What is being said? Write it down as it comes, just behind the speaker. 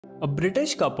A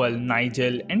British couple,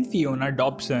 Nigel and Fiona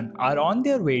Dobson, are on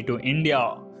their way to India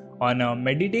on a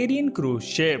Mediterranean cruise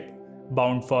ship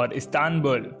bound for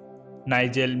Istanbul.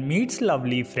 Nigel meets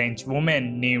lovely French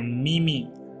woman named Mimi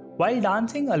while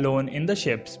dancing alone in the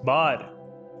ship's bar.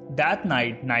 That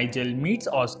night, Nigel meets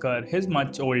Oscar, his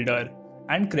much older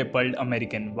and crippled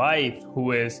American wife,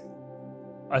 who is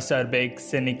acerbic,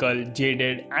 cynical,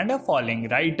 jaded, and a falling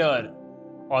writer.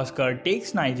 Oscar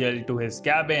takes Nigel to his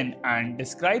cabin and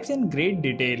describes in great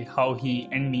detail how he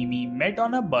and Mimi met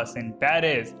on a bus in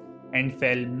Paris and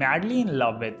fell madly in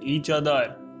love with each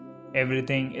other.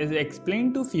 Everything is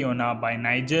explained to Fiona by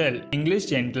Nigel. English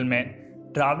gentleman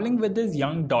traveling with his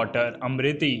young daughter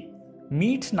Amriti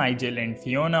meets Nigel and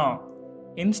Fiona.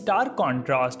 In stark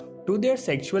contrast to their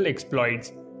sexual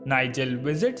exploits, Nigel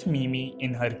visits Mimi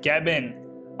in her cabin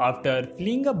after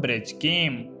fleeing a bridge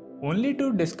game, only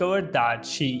to discover that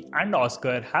she and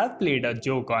Oscar have played a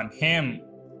joke on him.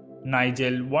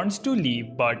 Nigel wants to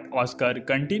leave, but Oscar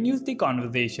continues the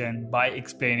conversation by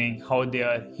explaining how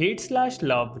their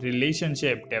hate/love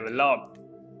relationship developed,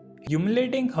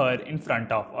 humiliating her in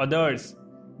front of others.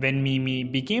 When Mimi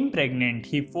became pregnant,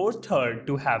 he forced her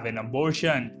to have an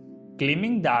abortion,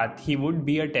 claiming that he would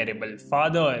be a terrible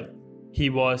father. He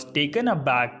was taken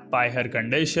aback by her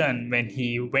condition when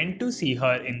he went to see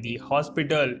her in the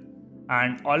hospital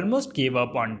and almost gave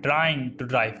up on trying to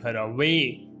drive her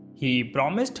away. He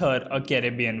promised her a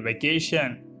Caribbean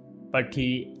vacation, but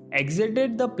he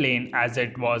exited the plane as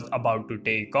it was about to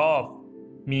take off.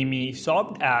 Mimi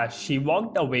sobbed as she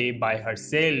walked away by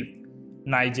herself.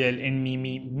 Nigel and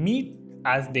Mimi meet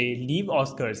as they leave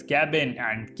Oscar's cabin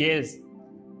and kiss.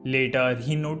 Later,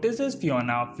 he notices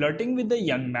Fiona flirting with a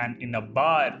young man in a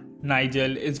bar.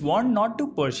 Nigel is warned not to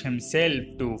push himself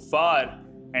too far,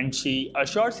 and she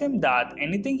assures him that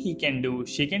anything he can do,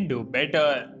 she can do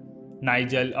better.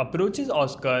 Nigel approaches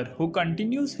Oscar, who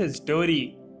continues his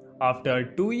story. After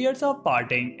 2 years of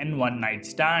parting and one night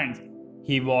stands,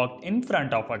 he walked in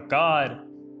front of a car.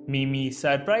 Mimi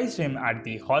surprised him at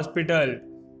the hospital,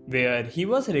 where he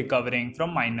was recovering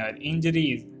from minor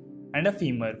injuries and a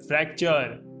femur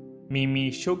fracture.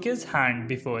 Mimi shook his hand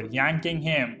before yanking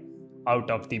him out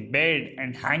of the bed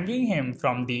and hanging him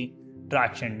from the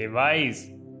traction device.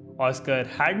 Oscar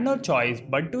had no choice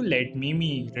but to let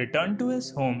Mimi return to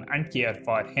his home and care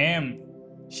for him.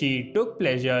 She took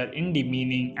pleasure in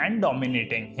demeaning and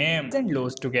dominating him. And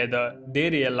lows together, they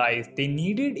realized they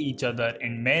needed each other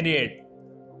in marriage.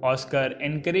 Oscar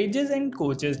encourages and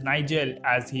coaches Nigel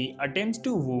as he attempts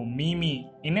to woo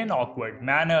Mimi in an awkward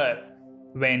manner.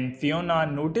 When Fiona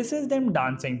notices them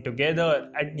dancing together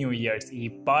at New Year's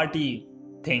Eve party,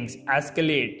 things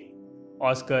escalate.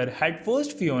 Oscar had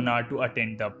forced Fiona to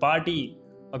attend the party.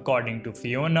 According to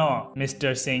Fiona,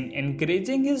 Mr. Singh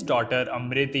encouraging his daughter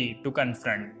Amriti to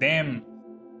confront them.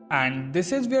 And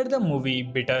this is where the movie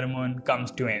Bitter Moon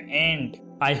comes to an end.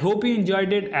 I hope you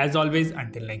enjoyed it. As always,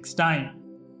 until next time.